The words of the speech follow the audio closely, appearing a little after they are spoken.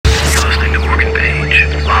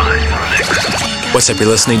What's up? You're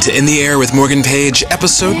listening to In the Air with Morgan Page,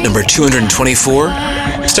 episode number 224.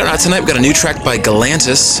 Starting out tonight, we've got a new track by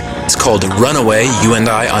Galantis. It's called Runaway, You and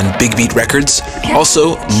I on Big Beat Records.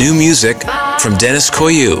 Also, new music from Dennis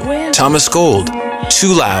Koyu, Thomas Gold,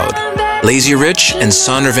 Too Loud, Lazy Rich, and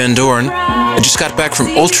Sander Van Doorn. I just got back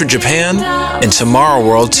from Ultra Japan and Tomorrow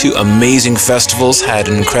World, two amazing festivals. Had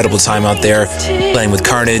an incredible time out there playing with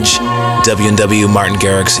Carnage, W&W, Martin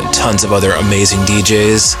Garrix, and tons of other amazing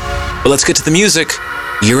DJs. But let's get to the music.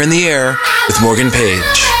 You're in the Air with Morgan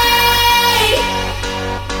Page.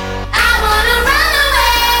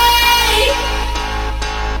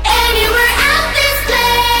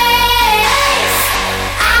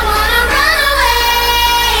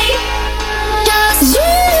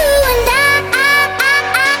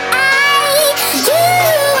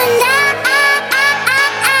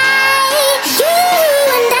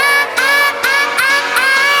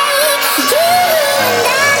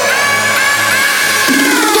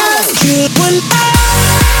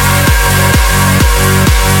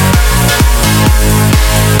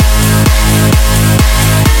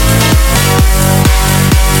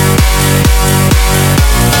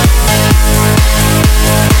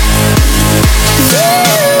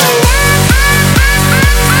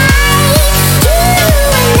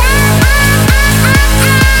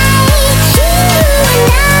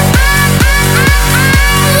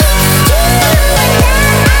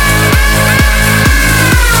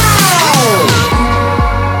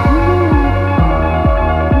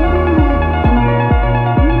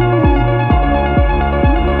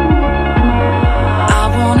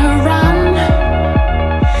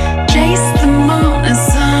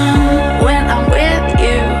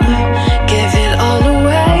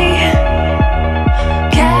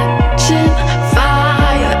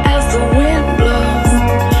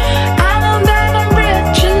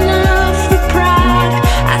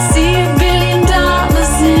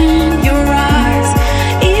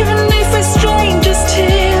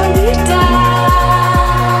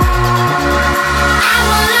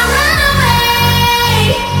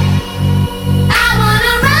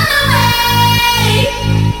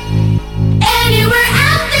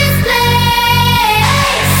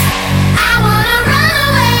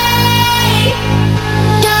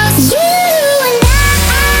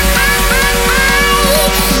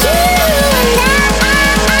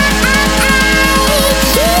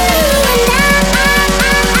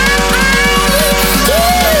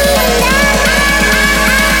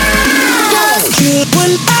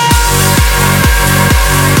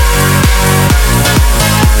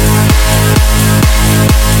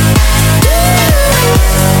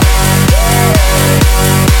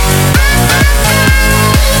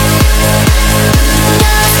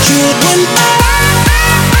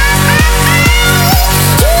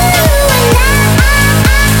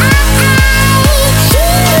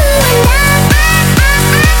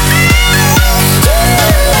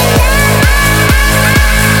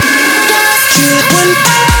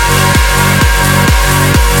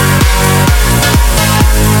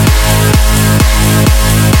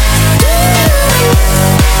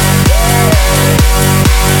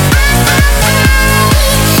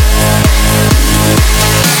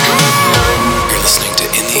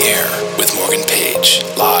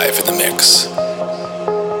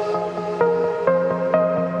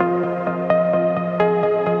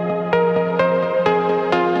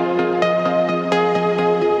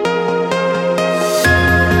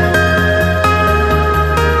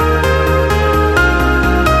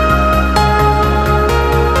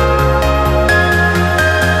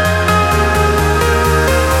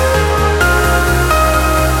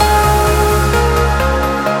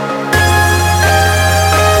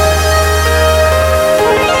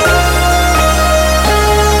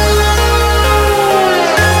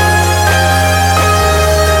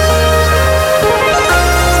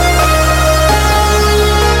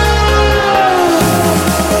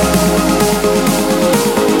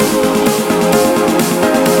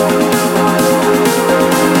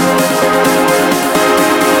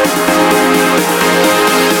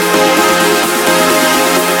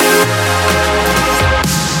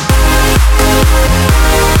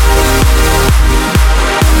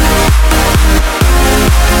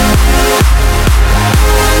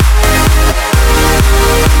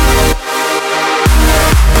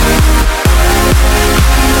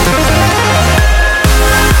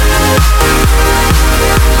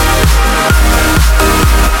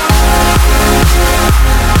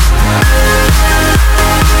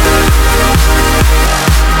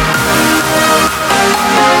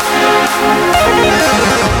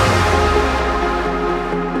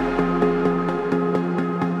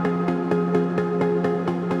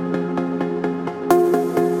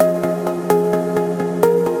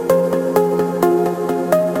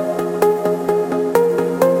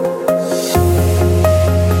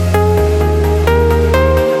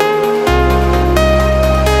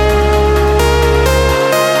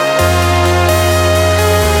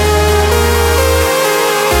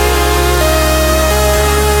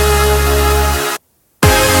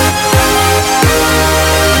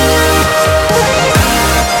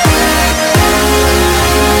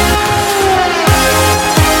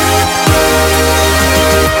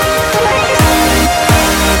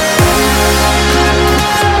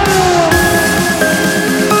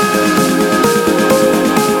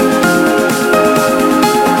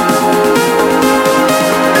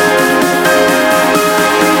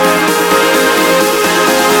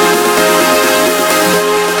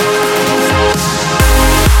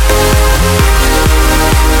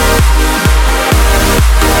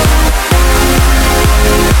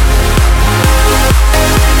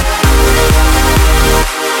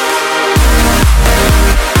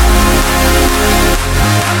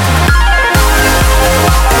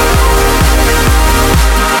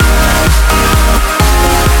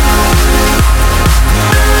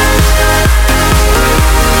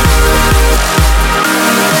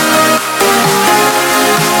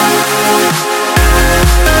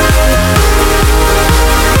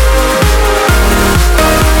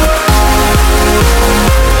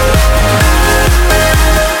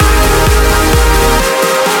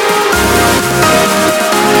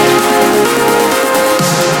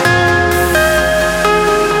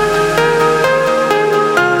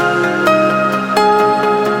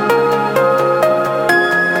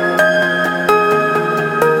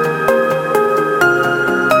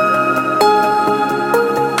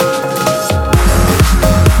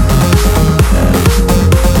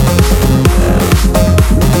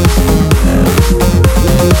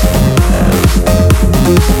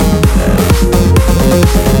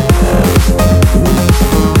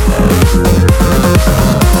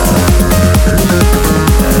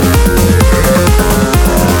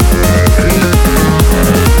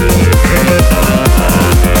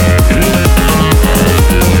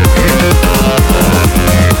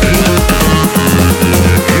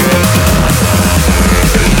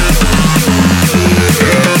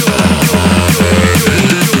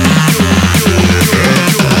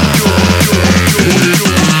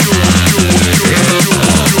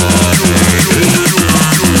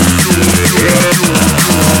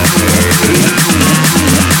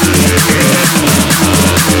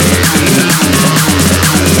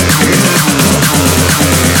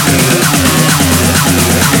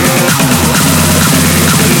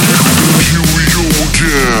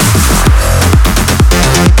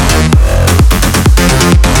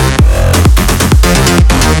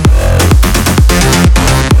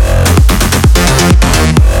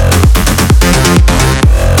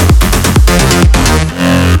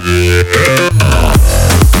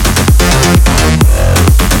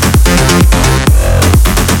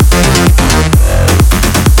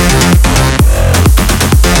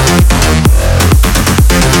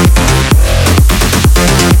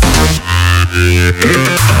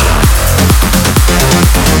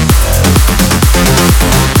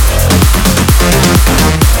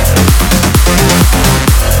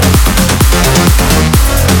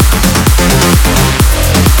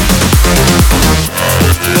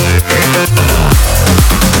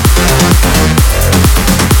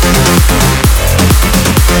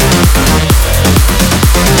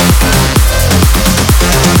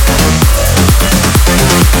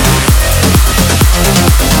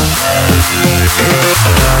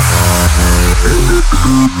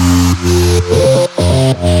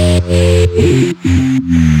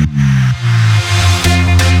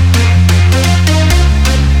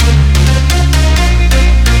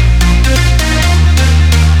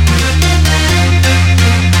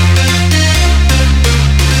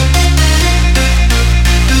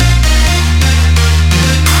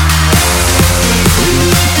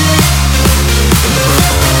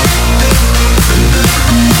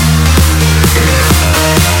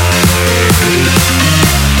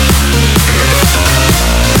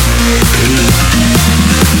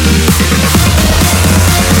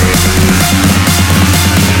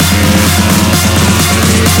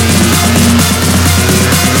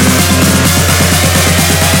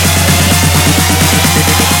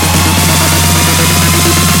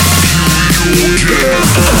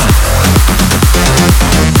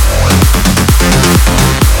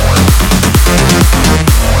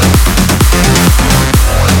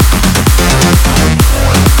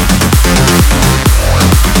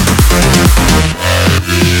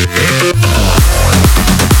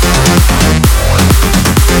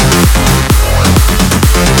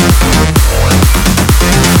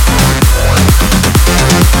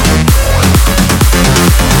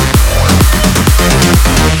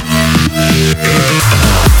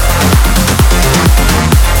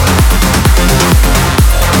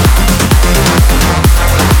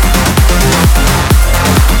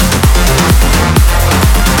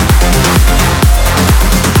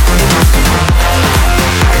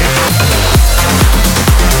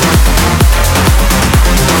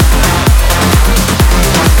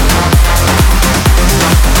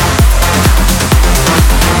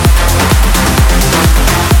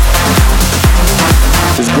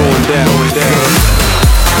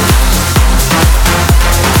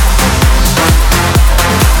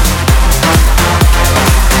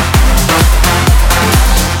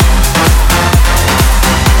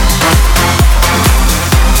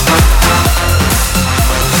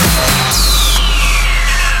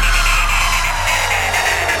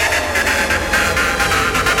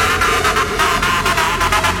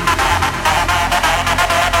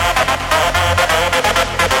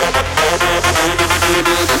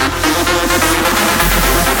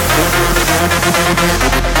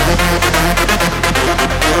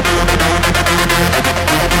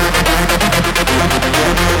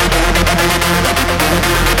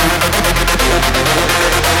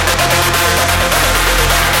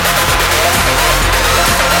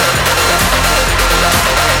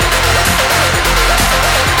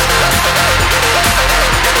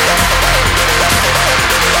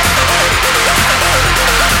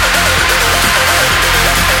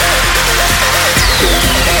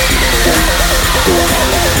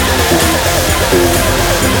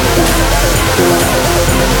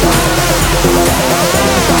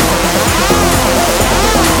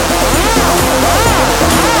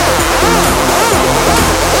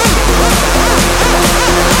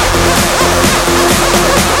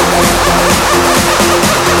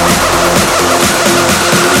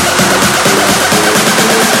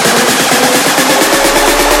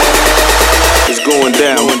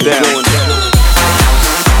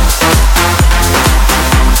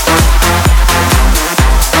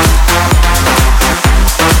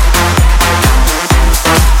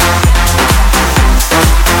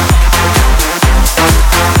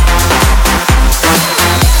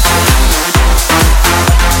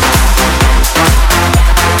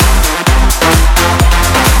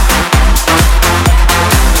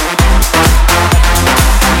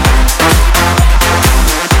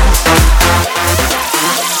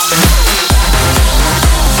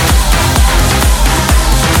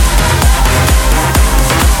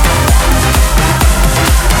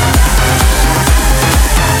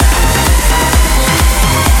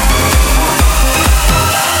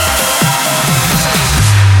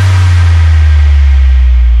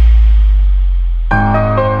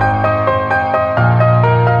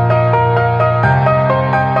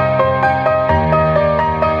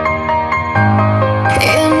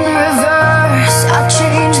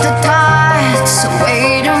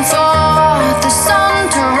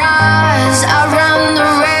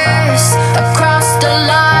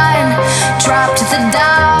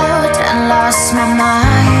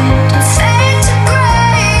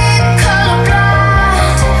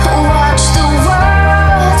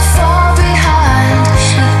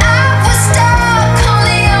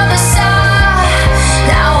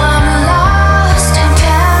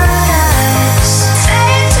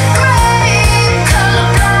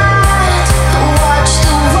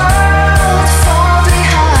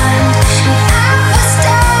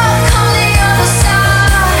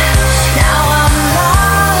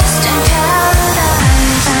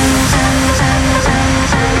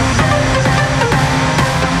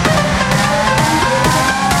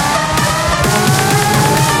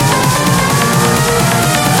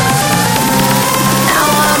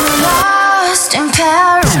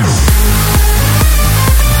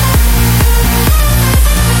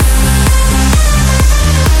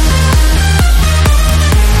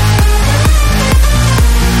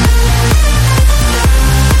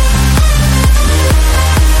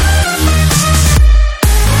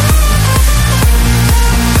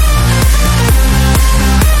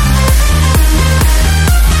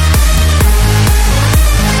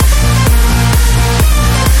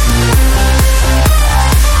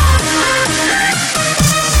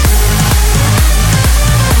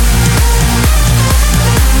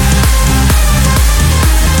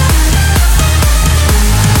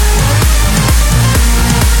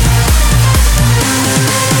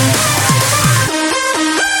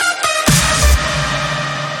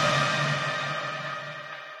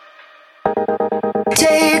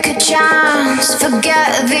 take a chance,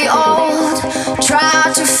 forget the old,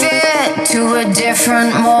 try to fit to a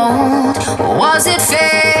different mold. Was it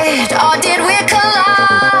fate or did we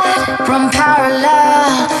collide? Run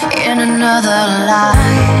parallel in another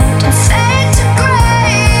light. Fade to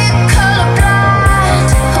gray, colorblind.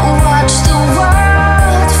 Watch the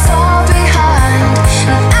world fall behind.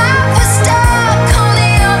 And I was stuck on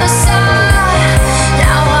the other side.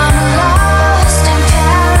 Now I'm lost in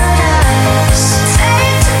paradise.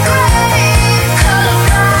 Fade to gray,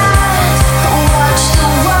 colorblind. Watch the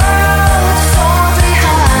world fall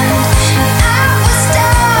behind. And I was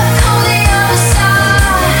stuck on the other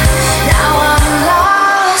side. Now I'm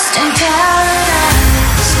lost in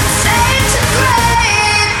paradise. Fade to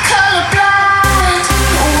gray, colorblind.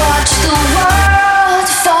 Watch the world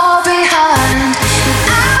fall behind. And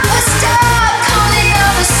I was stuck on the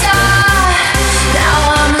other side. Now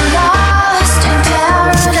I'm lost in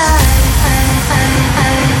paradise.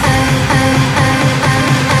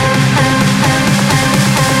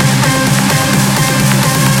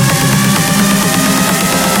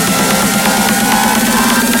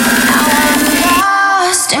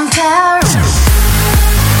 Lost in paradise. Lost in paradise.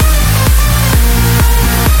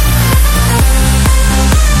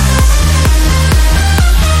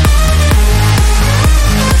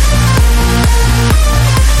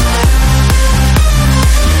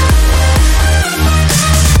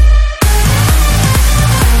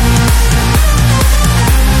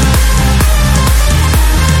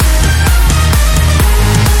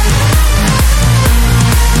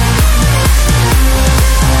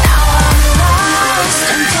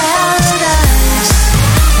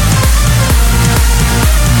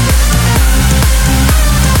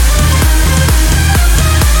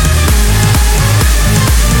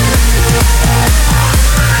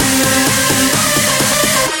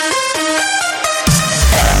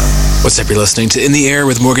 What's up? You're listening to In the Air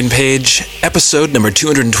with Morgan Page, episode number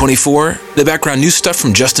 224. The background new stuff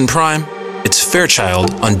from Justin Prime. It's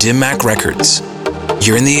Fairchild on Dim Mak Records.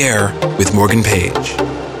 You're in the air with Morgan Page.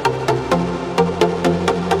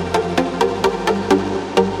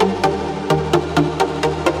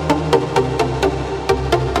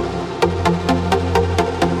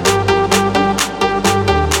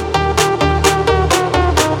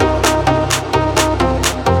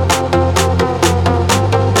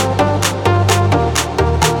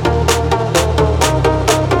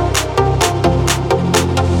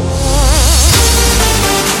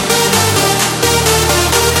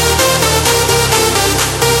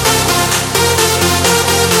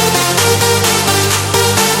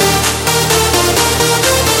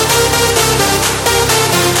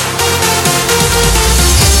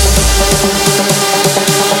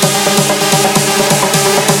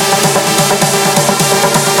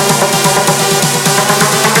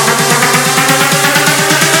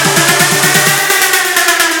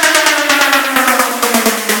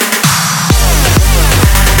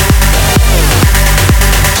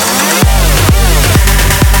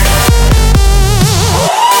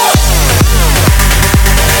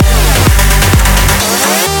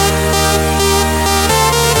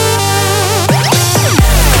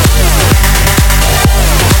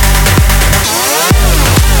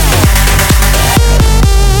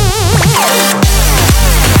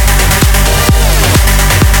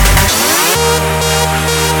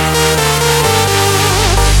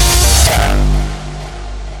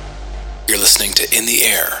 You're listening to In the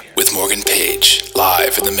Air with Morgan Page,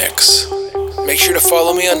 live in the mix. Make sure to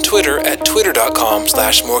follow me on Twitter at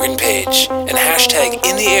twitter.com/MorganPage and hashtag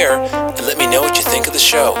In the Air and let me know what you think of the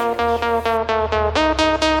show.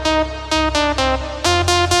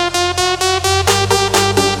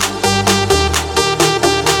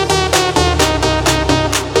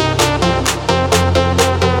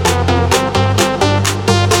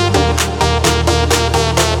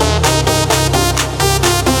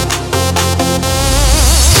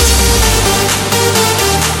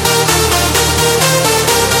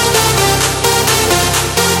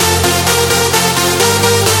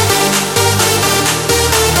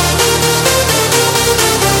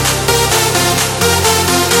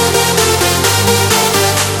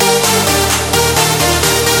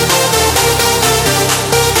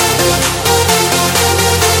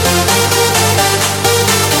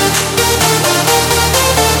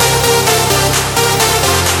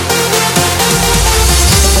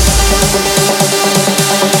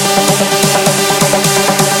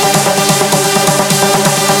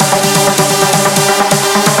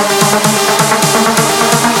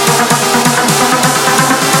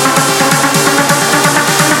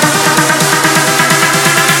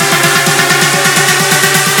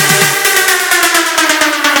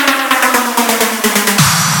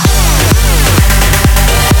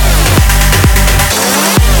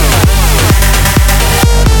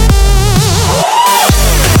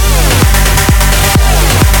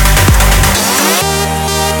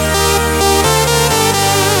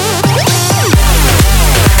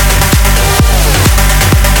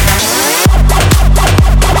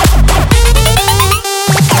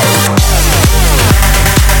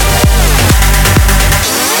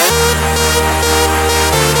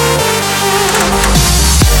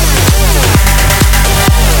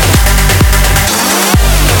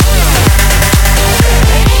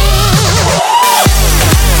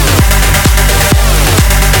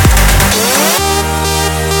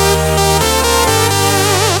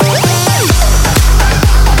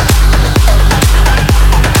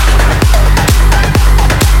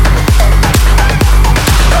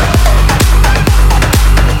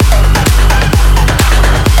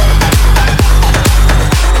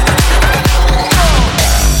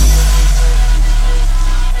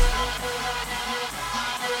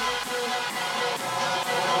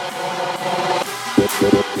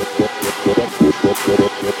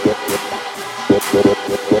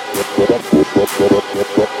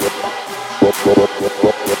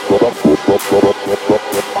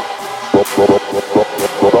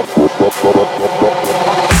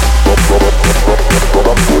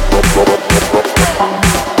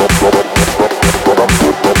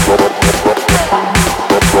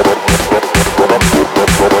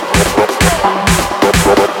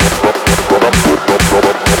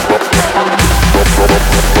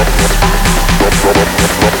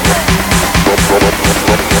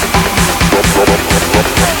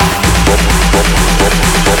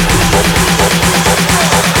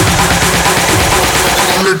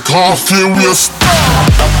 Car furious.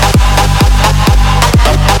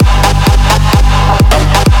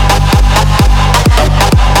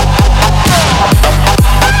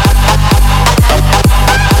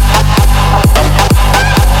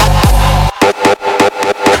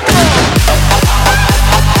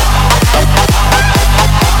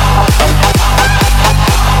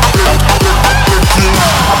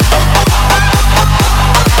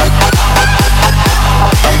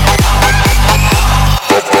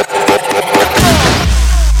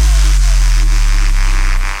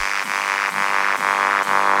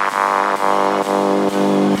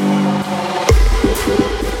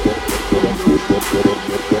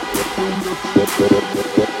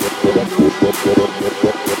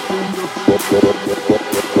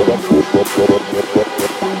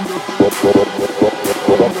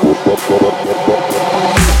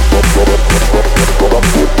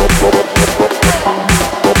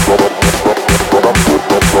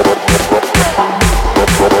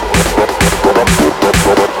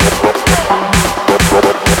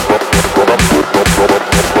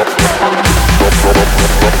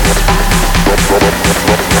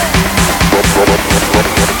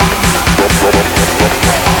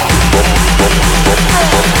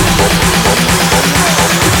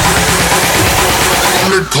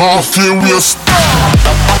 Car furious.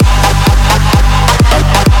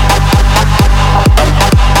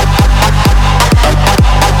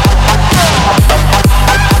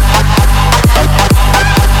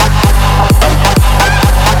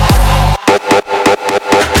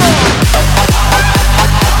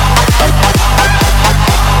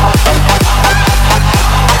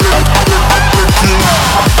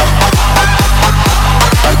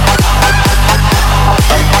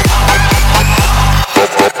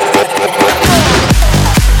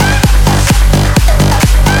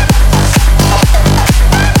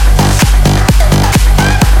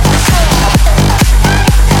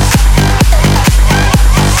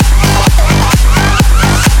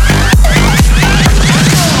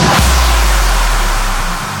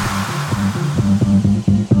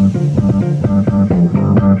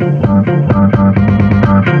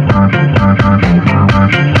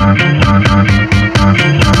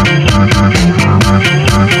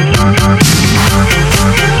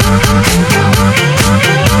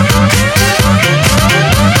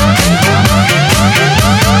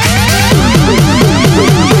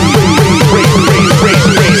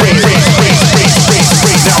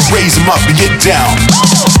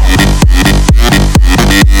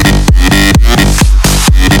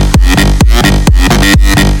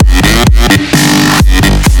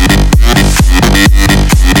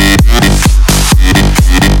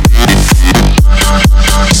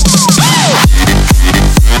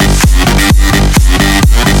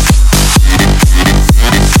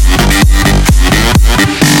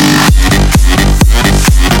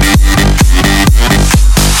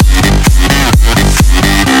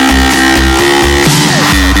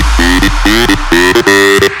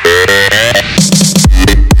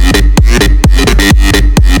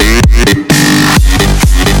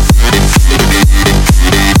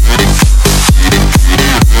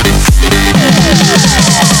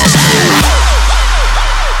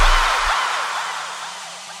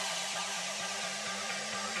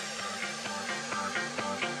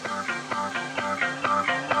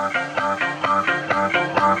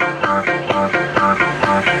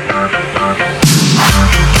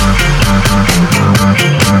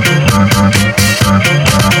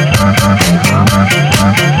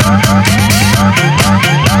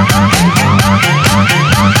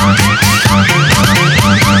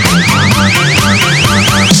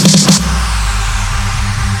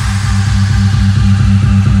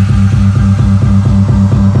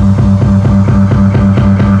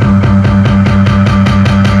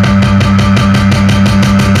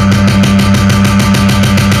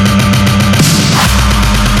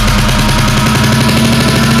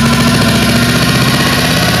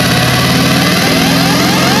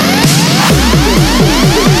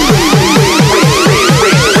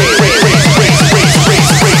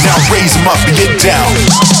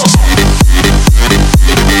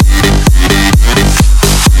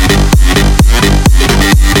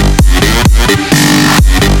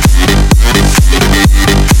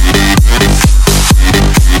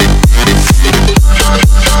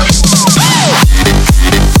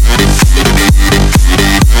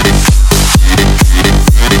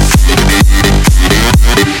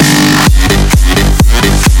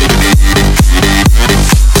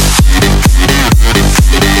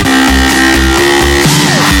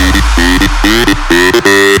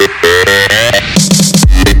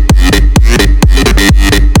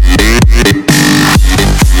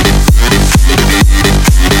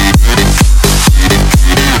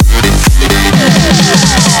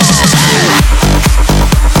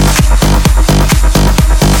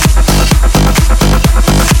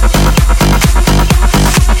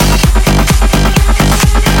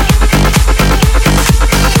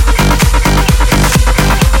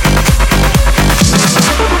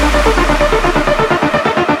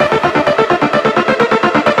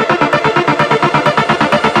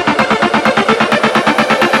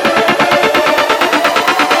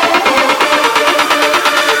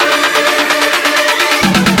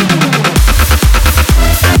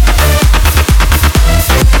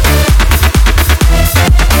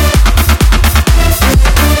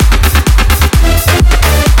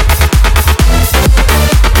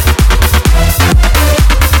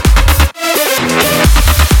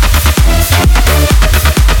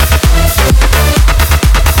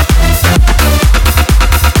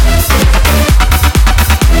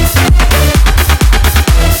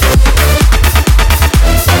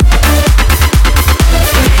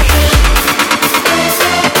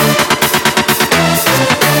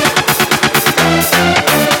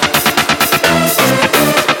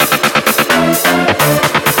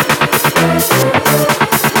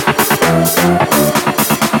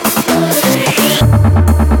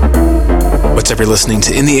 You're listening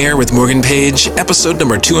to In the Air with Morgan Page, episode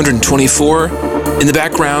number 224. In the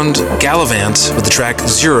background, Gallivant with the track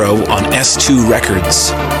Zero on S2 Records.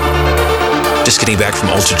 Just getting back from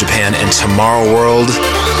Ultra Japan and Tomorrow World,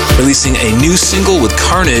 releasing a new single with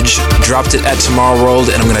Carnage. Dropped it at Tomorrow World,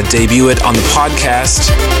 and I'm going to debut it on the podcast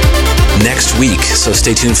next week, so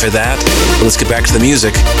stay tuned for that. But let's get back to the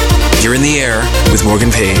music. You're in the air with Morgan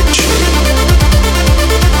Page.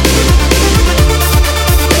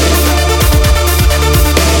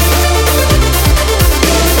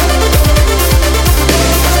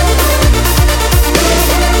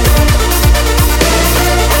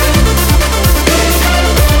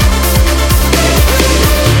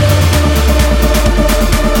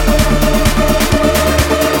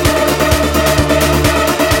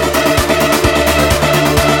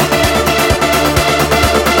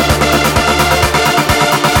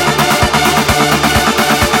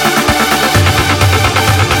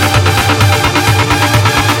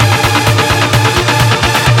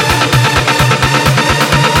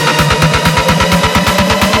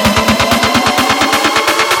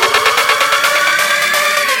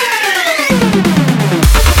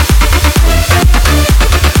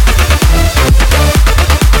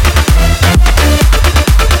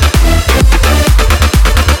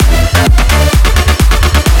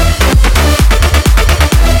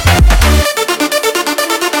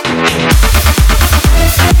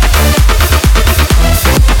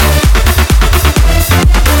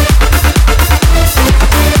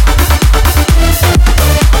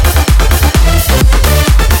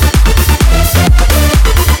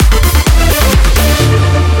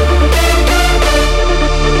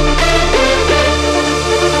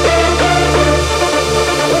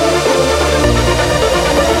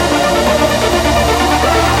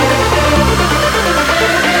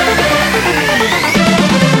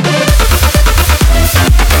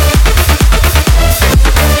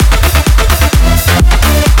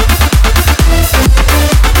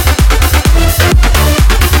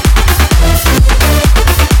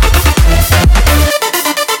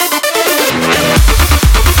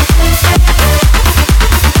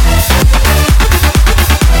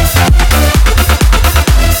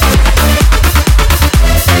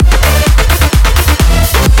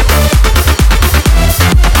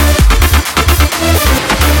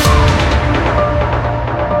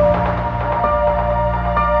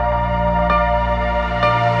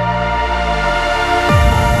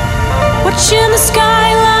 Watching the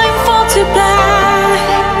skyline fall to black,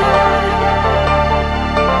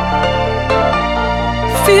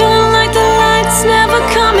 feeling like the light's never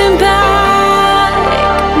coming back.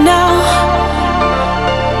 Now,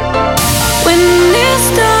 when it's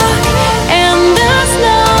dark and there's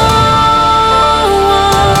no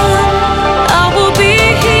one, I will be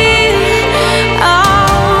here,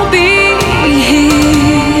 I'll be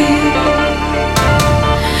here.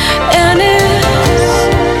 And it's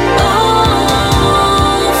all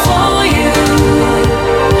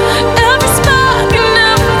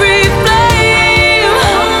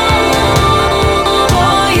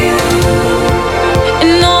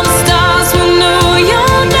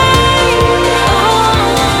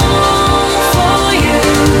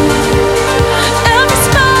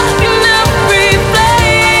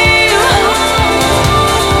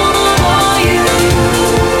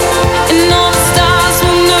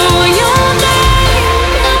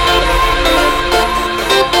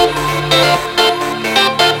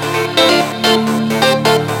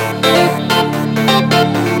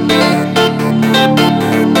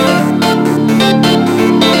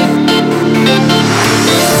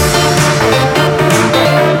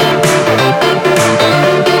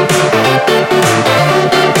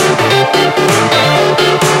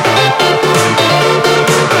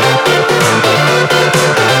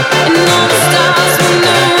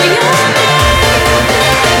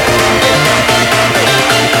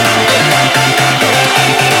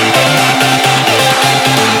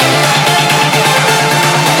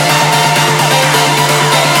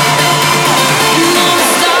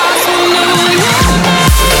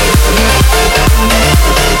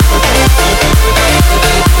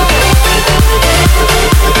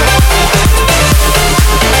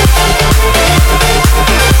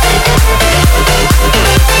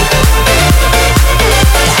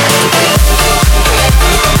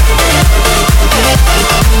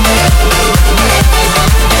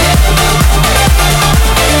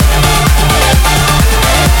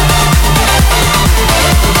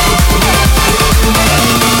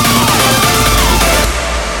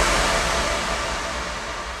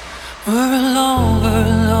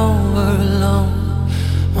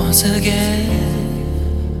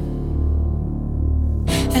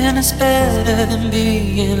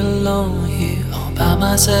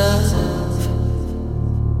myself.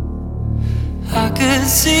 I could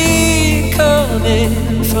see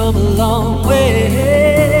coming from a long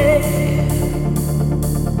way.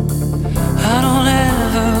 I don't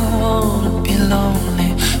ever wanna be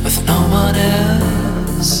lonely with no one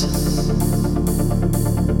else.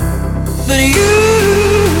 But you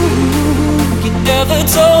never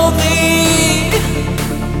told me.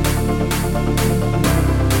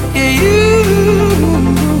 Yeah, you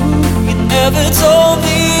never told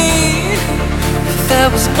me if there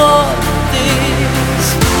was more than this.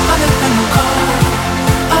 I never knew call,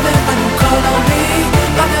 I never knew call on me.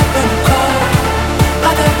 I never knew call,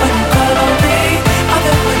 I never knew call on me. I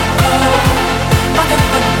never knew call, I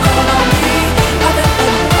never knew call on me. I never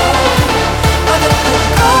knew call, I never knew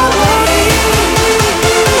call on me.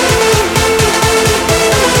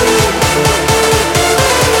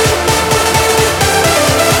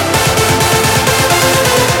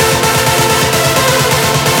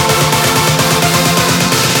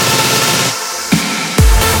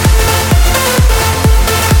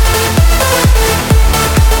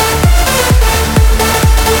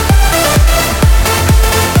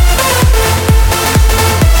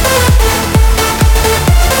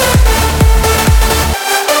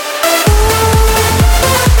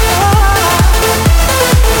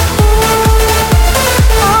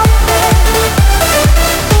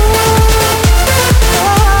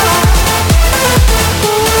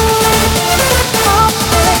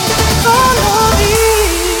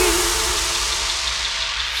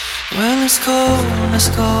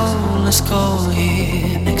 Let's go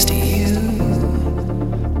here next to you.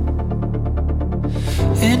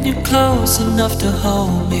 And you're close enough to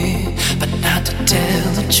hold me, but not to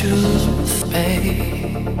tell the truth,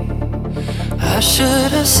 babe. I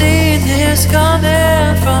should have seen this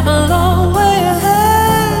coming from a long way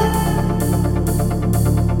ahead.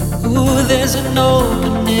 Ooh, there's an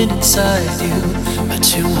opening inside you, but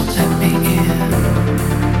you won't let me in.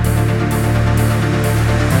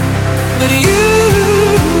 But you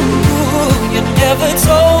never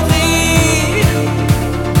told me.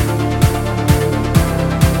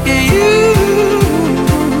 Yeah, you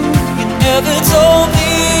never told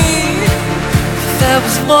me there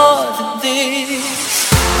was more than this.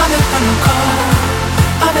 I never knew call,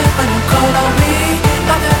 I never knew call on me.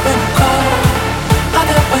 I never knew call, I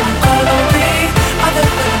never knew call on me. I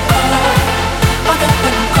never knew call, I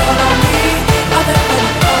never knew call on me. I never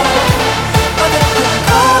knew call, I never knew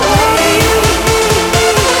call on me.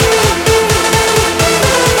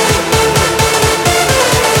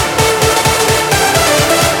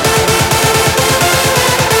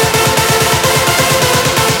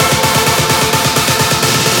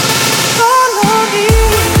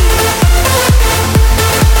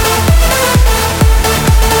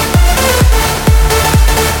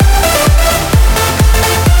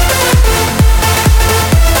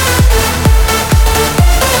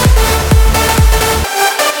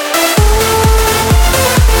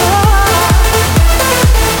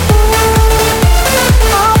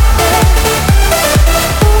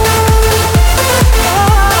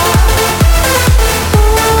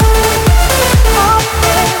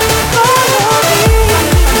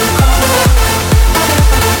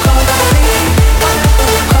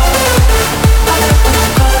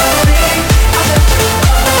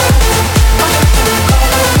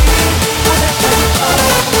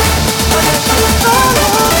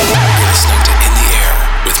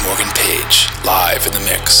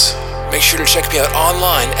 Check me out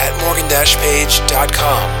online at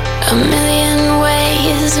morgan-page.com. A million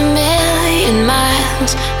ways, a million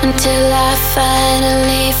miles, until I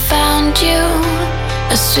finally found you.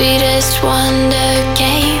 The sweetest wonder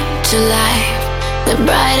came to life, the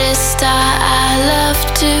brightest star I love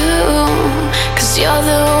too. 'Cause you're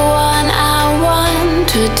the one I want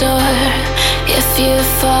to adore. If you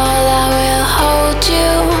fall, I will hold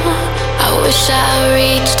you. I wish I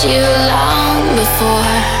reached you long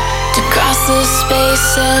before, to cross the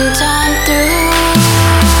space and time through.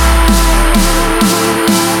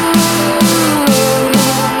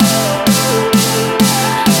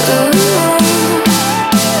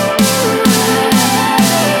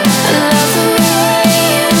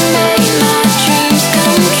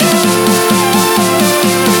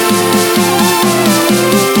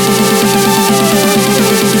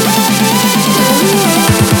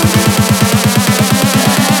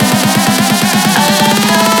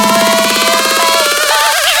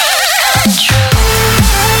 True.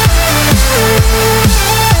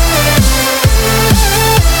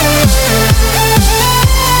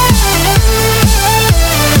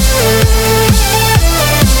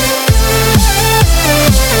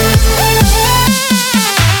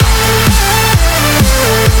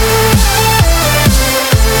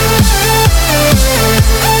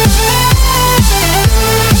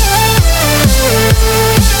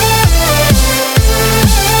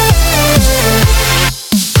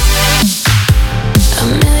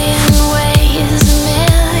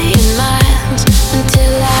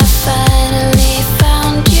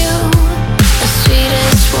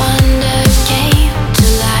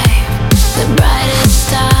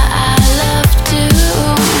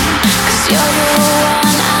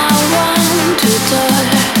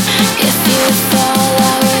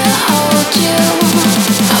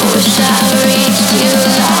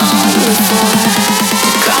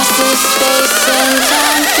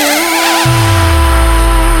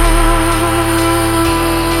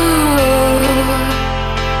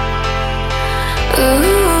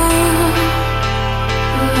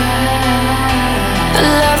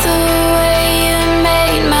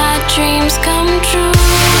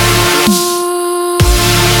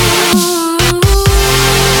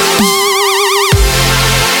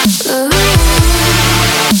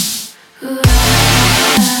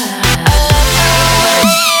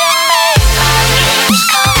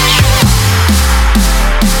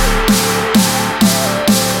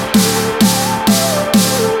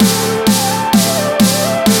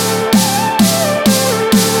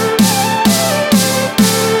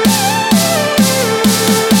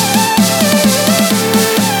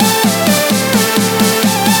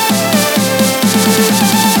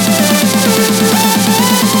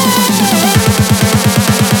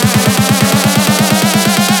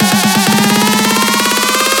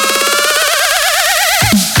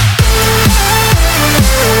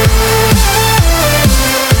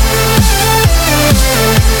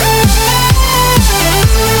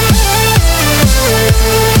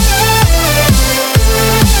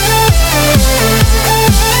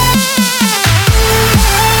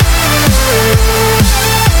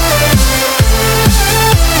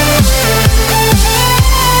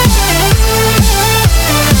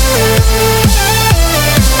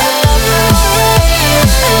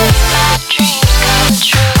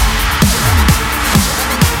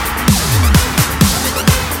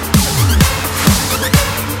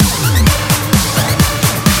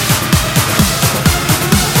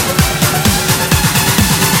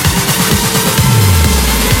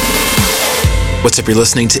 What's up? You're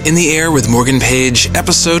listening to In the Air with Morgan Page,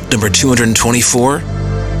 episode number 224. In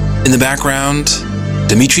the background,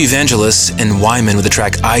 Dimitri Vangelis and Wyman with the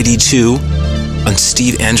track ID2 on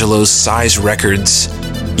Steve Angelo's Size Records.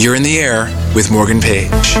 You're in the Air with Morgan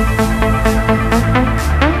Page.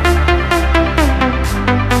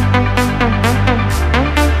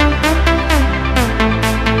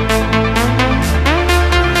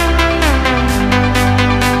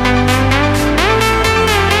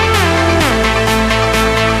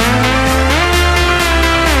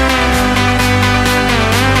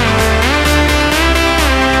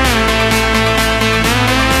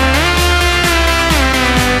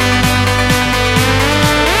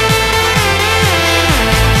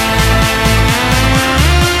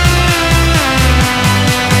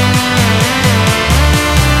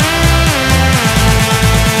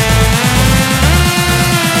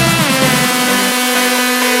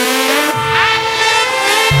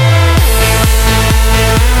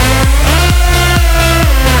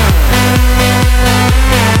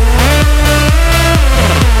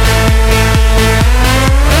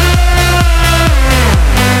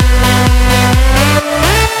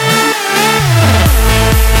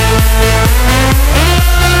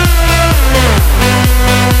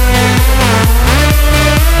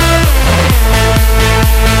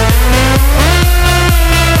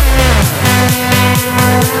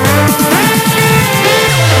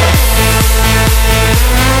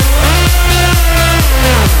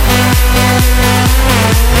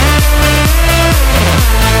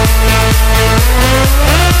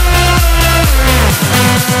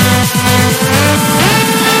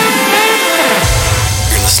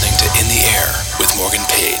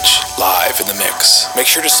 Make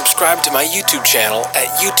sure to subscribe to my YouTube channel at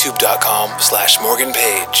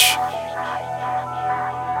youtube.com/MorganPage.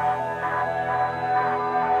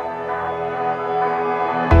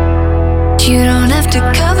 You don't have to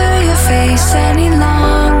cover your face any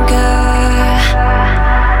longer.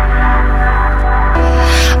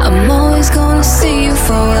 I'm always gonna see you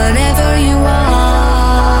for whatever you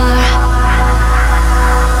are.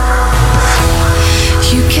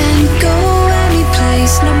 You can go any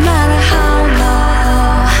place, no matter how long.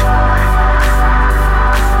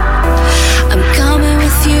 I'm coming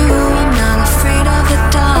with you, I'm not afraid of the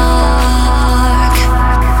dark.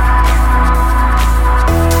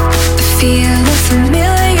 Feel the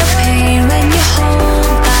familiar pain when you hold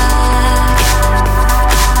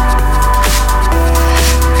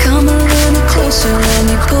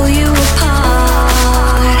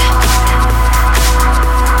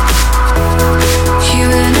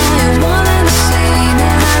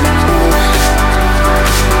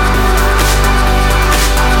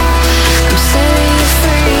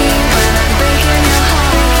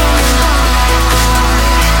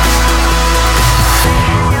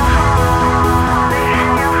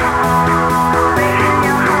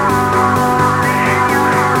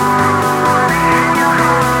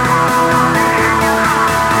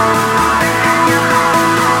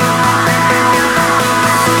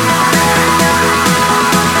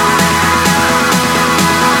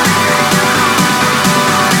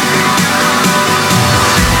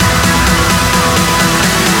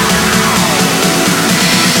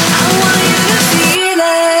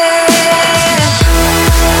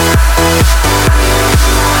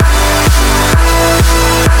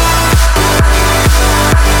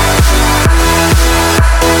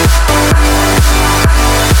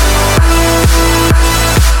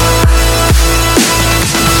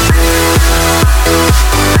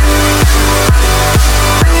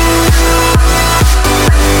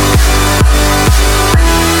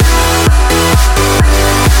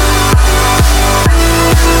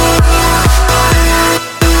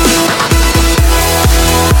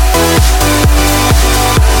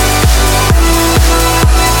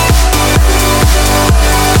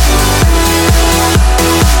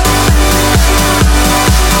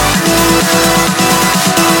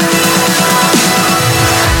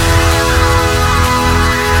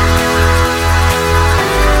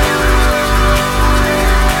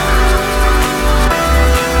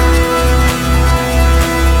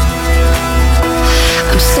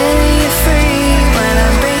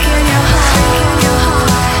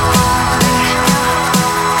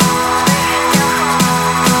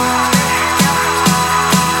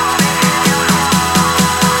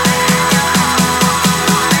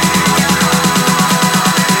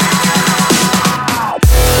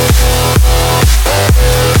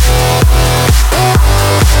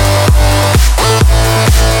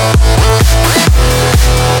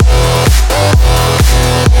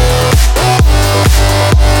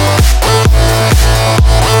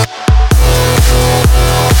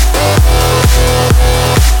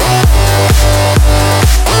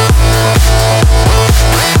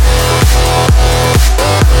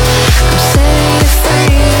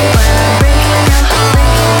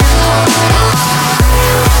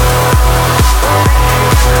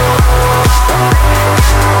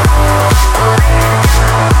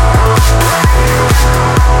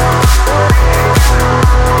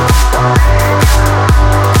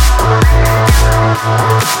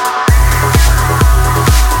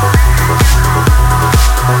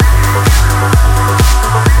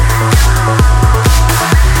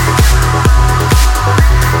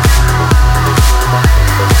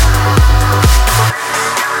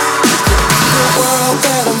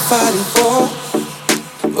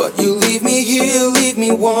leave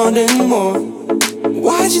me wanting more.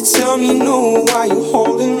 Why'd you tell me no? Why you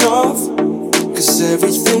holding off? Cause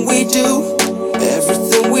everything we do,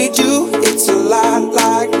 it's a lot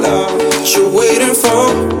like love. What you waiting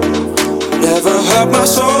for? Never hurt my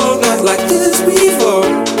soul, not like this before.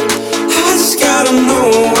 I just gotta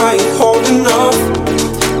know why you holding off.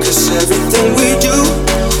 Cause everything we do,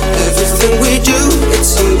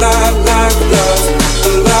 it's a lot like love. A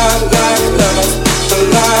lot like love. A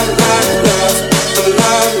lot like love. A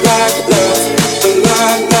lot like love. A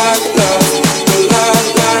lot like love. A lot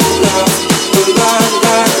like love. A lot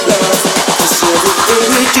like love. Cause everything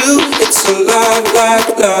we do, it's a lot like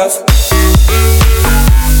love.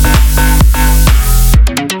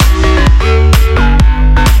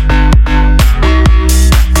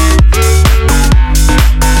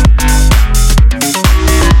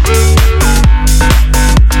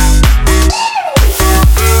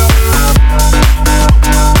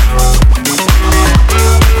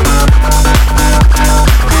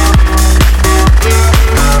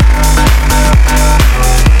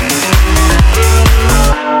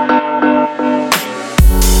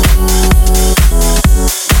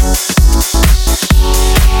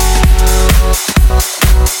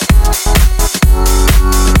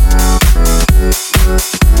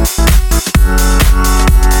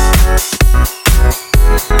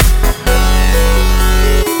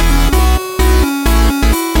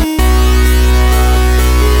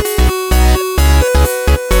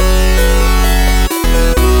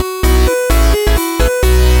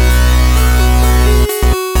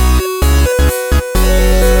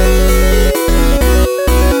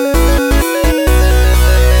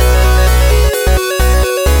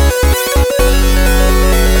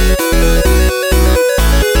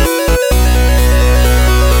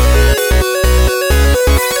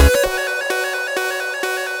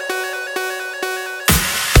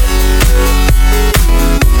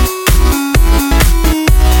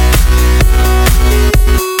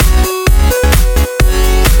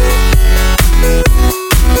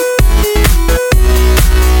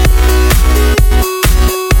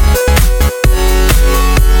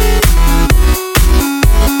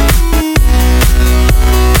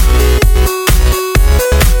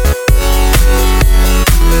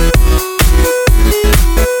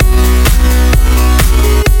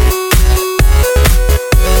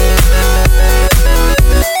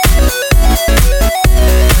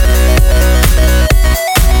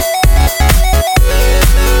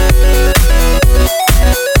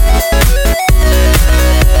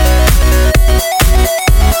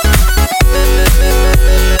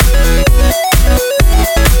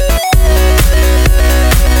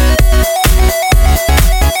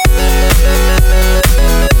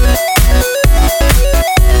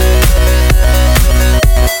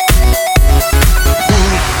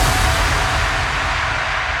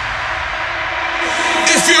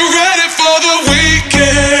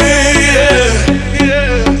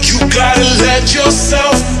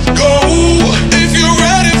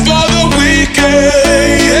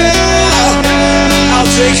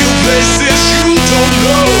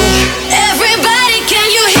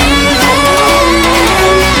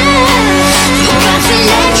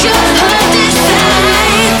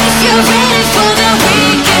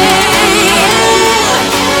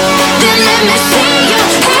 Let me see your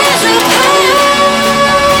hands up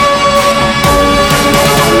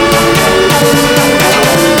high.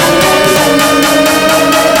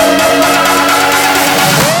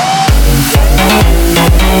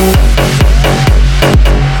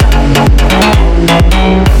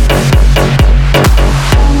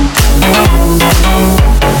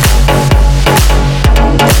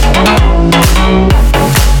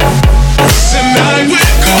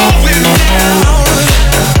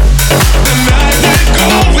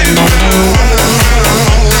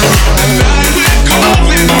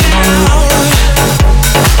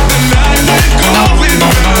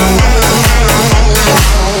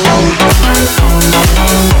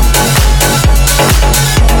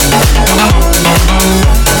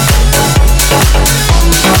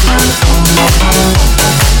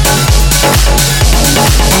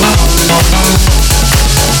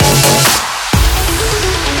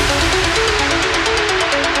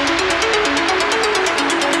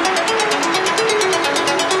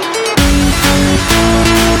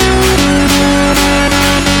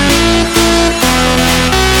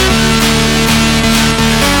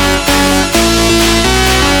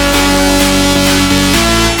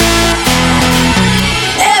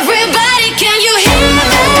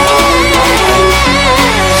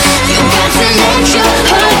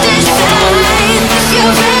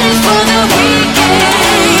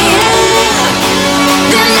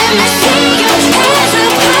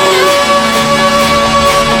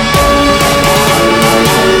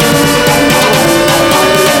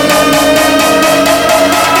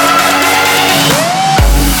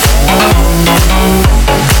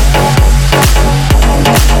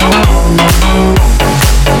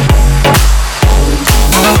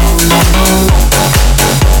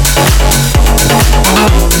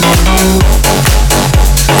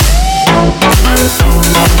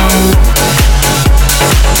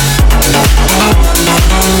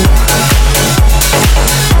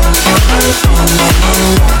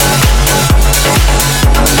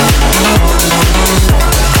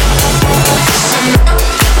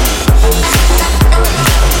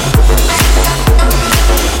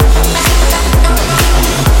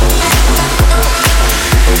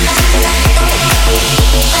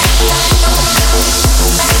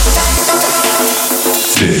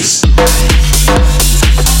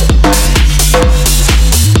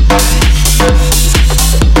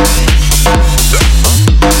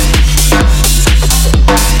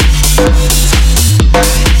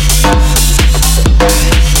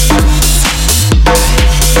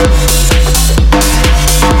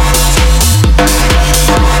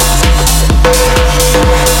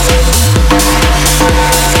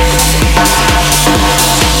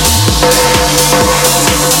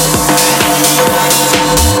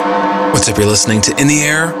 up, you're listening to In the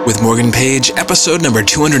Air with Morgan Page, episode number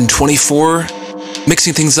 224.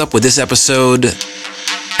 Mixing things up with this episode,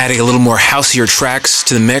 adding a little more houseier tracks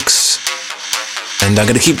to the mix. And I'm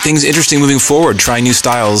going to keep things interesting moving forward, trying new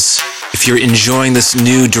styles. If you're enjoying this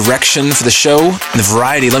new direction for the show and the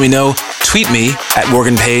variety, let me know. Tweet me at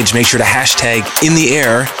Morgan Page. Make sure to hashtag In the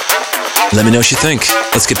Air. Let me know what you think.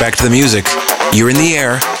 Let's get back to the music. You're in the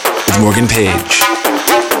air with Morgan Page.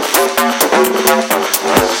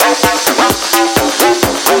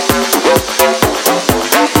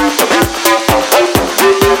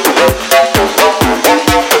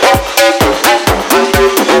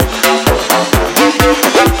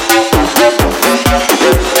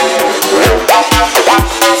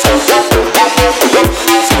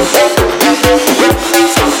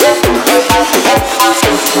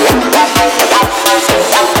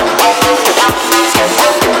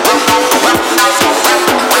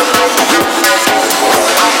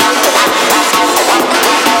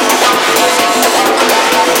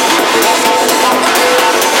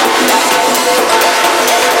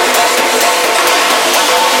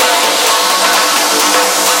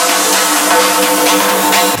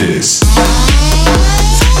 This.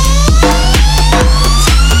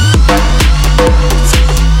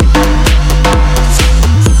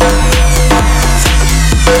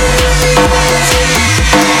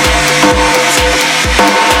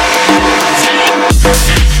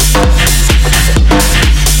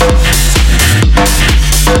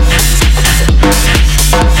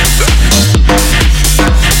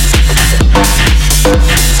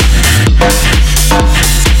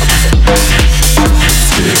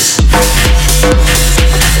 This.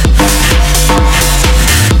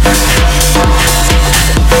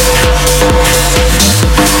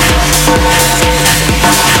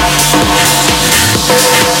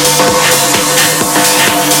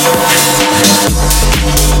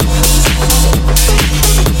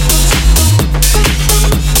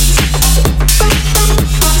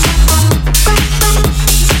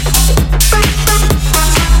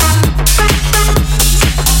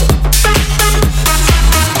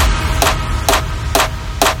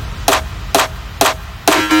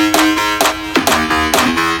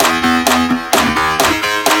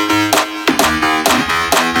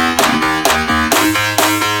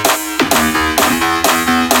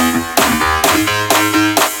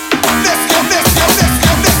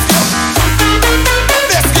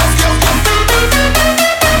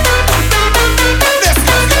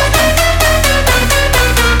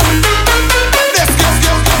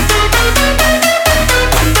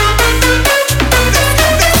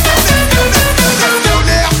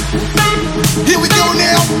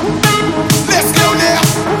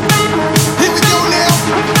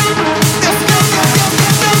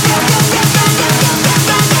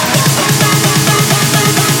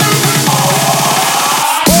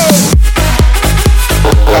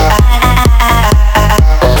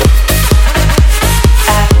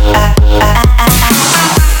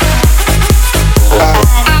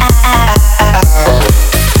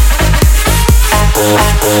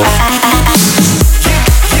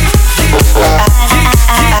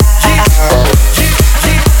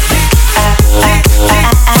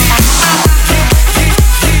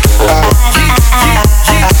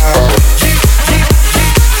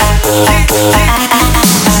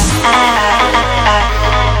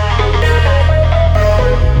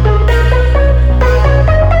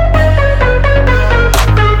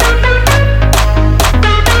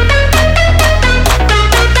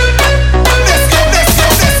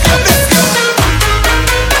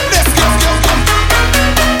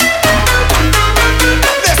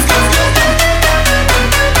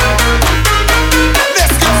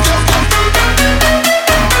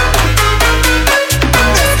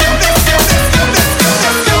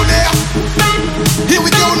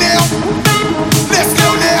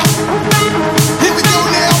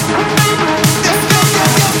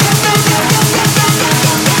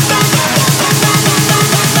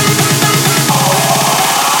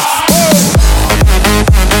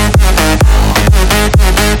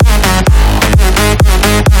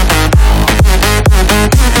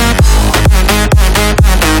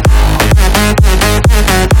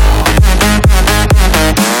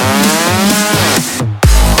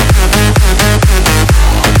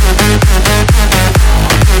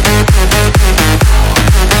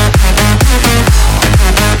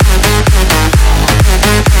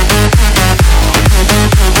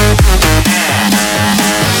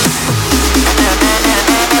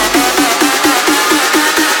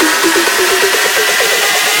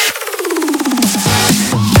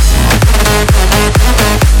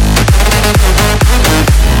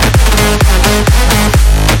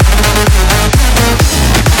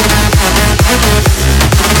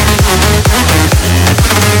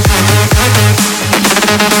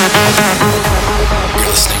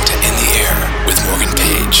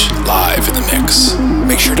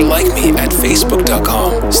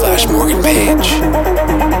 Facebook.com/Morgan Page.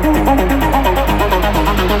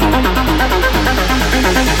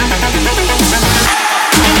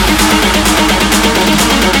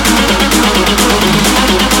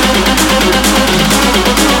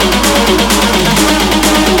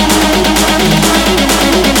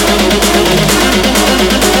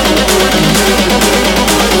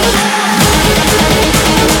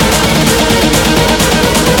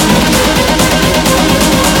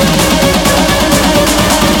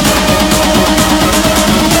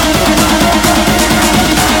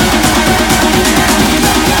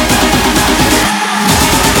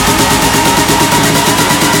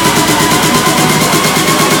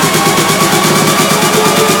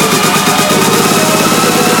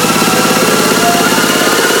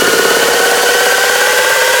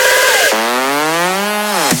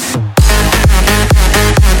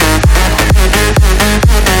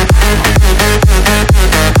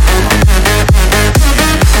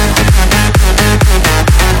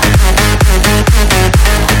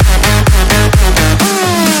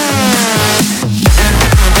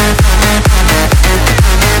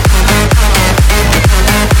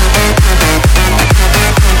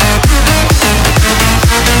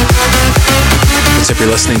 You're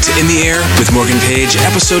listening to In the Air with Morgan Page,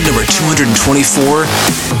 episode number 224.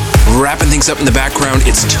 Wrapping things up in the background,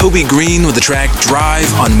 it's Toby Green with the track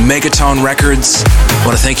Drive on Megaton Records. I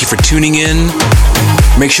want to thank you for tuning in.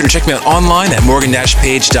 Make sure to check me out online at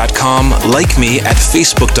morgan-page.com. Like me at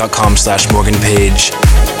facebook.com/morganpage.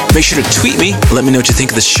 Make sure to tweet me. Let me know what you think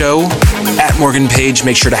of the show. At Morgan Page,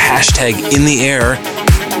 make sure to hashtag In the Air.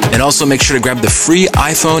 And also make sure to grab the free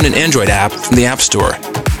iPhone and Android app from the App Store.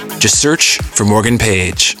 Just search for Morgan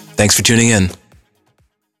Page. Thanks for tuning in.